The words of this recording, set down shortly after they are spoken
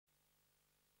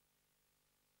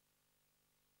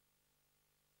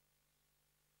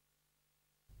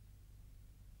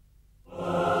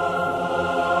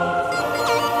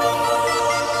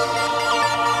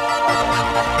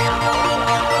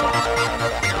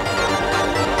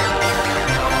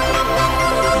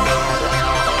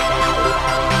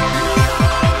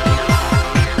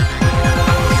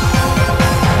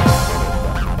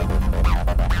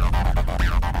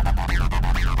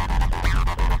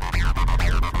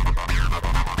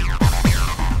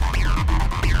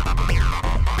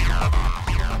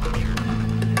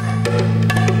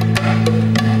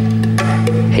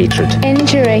hatred,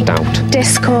 injury, doubt,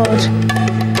 discord.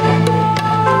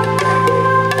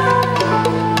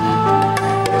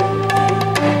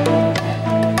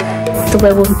 The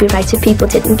world wouldn't be right if people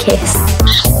didn't kiss.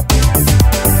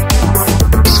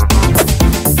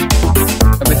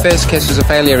 My first kiss was a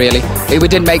failure, really. We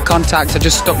didn't make contact, I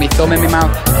just stuck my thumb in my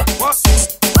mouth.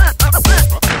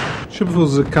 Showreel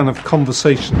is a kind of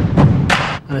conversation.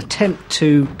 An attempt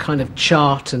to kind of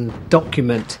chart and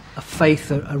document a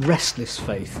faith, a restless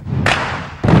faith.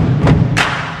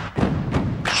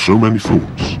 So many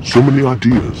thoughts, so many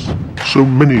ideas, so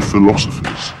many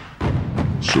philosophies.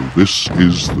 So this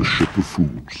is the Ship of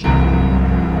Fools.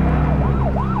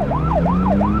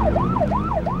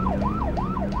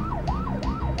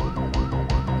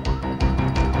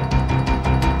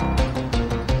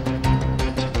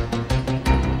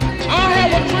 I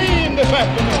have a dream this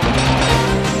afternoon.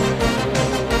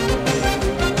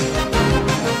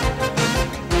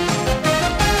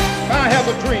 I have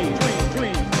a dream.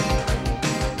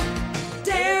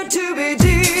 Dare to be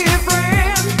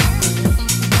different.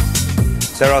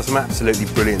 There are some absolutely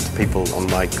brilliant people on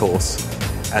my course,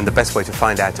 and the best way to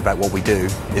find out about what we do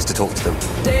is to talk to them.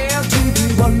 Dare to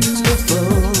be wonderful.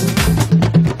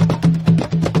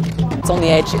 It's on the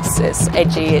edge, it's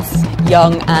edgy, it's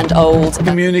young and old.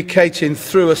 Communicating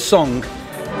through a song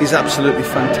is absolutely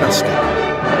fantastic.